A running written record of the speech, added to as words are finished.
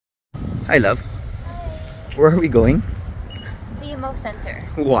Hi, love. Where are we going? BMO Center.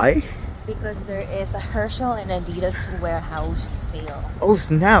 Why? Because there is a Herschel and Adidas warehouse sale. Oh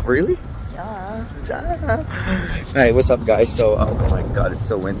snap, really? Yeah. Alright, what's up guys? So, oh my god, it's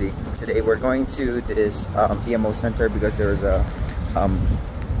so windy. Today we're going to this BMO Center because there's a,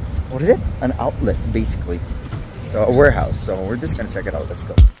 what is it? An outlet, basically. So, a warehouse. So, we're just gonna check it out. Let's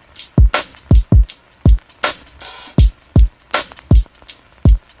go.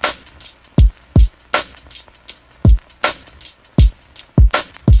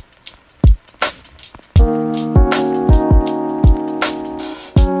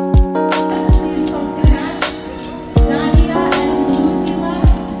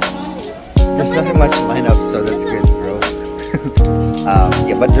 There's nothing much lineup, so that's good, bro.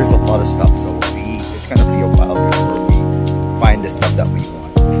 Yeah, but there's a lot of stuff, so it's gonna be a while before we find the stuff that we want.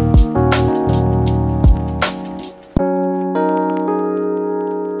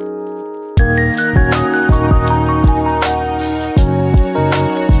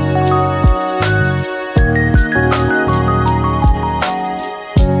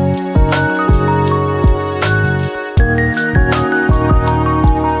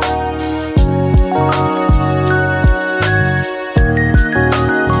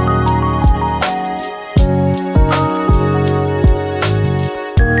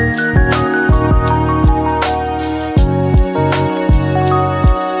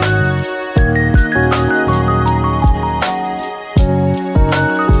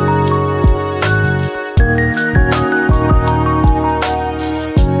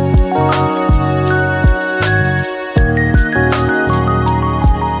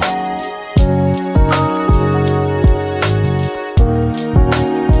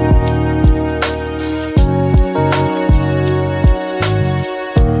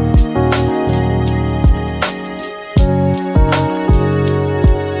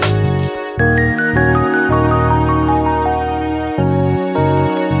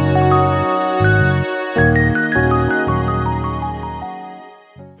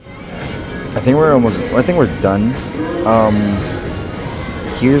 I think we're done.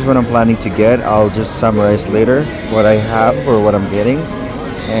 Here's what I'm planning to get. I'll just summarize later what I have or what I'm getting.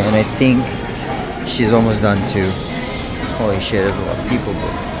 And I think she's almost done too. Holy shit, there's a lot of people, bro.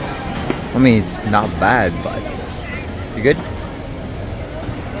 I mean, it's not bad, but you good?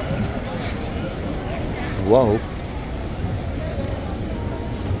 Whoa.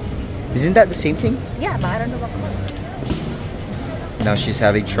 Isn't that the same thing? Yeah, but I don't know what color. Now she's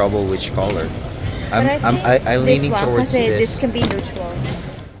having trouble which color. I'm this leaning one, towards this. This can be neutral.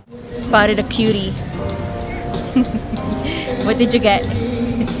 Spotted a cutie. What did you get?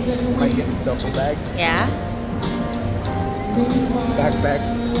 Might get a duffel bag. Yeah. Backpack.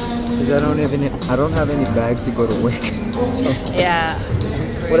 Because I don't have any bag to go to work. So, Yeah.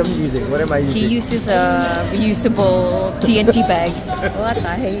 what am I using? What am I using? He uses a reusable TNT bag. What the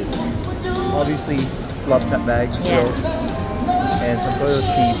heck? Obviously, laptop bag. Yeah. And some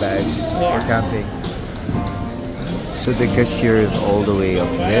toiletry bags for camping. So the cashier is all the way up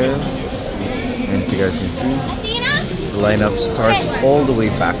there, and if you guys can see, the lineup starts all the way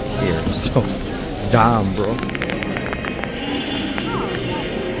back here. So, damn, bro.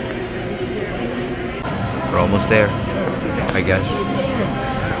 We're almost there, I guess.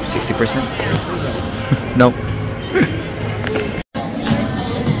 60%? Nope.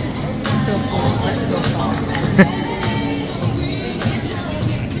 So close, but so far.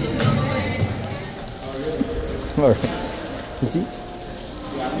 Alright, you see?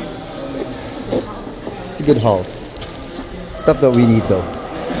 It's a good haul. Stuff that we need though.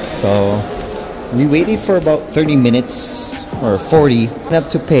 So, we waited for about 30 minutes or 40. Line up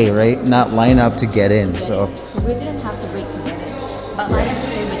to pay, right? Not line up to get in. So we didn't have to wait to get in. But line up to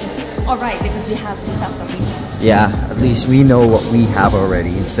pay, which is alright because we have the stuff that we need. yeah, at least we know what we have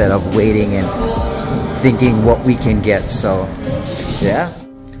already instead of waiting and thinking what we can get. So, yeah.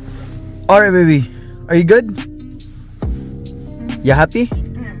 Alright, baby. Are you good? You happy?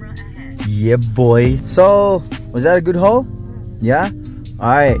 Yeah, boy. So, was that a good haul? Yeah?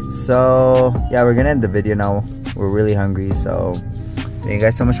 Alright, so yeah, we're gonna end the video now. We're really hungry, so thank you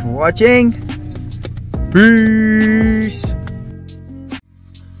guys so much for watching. Peace!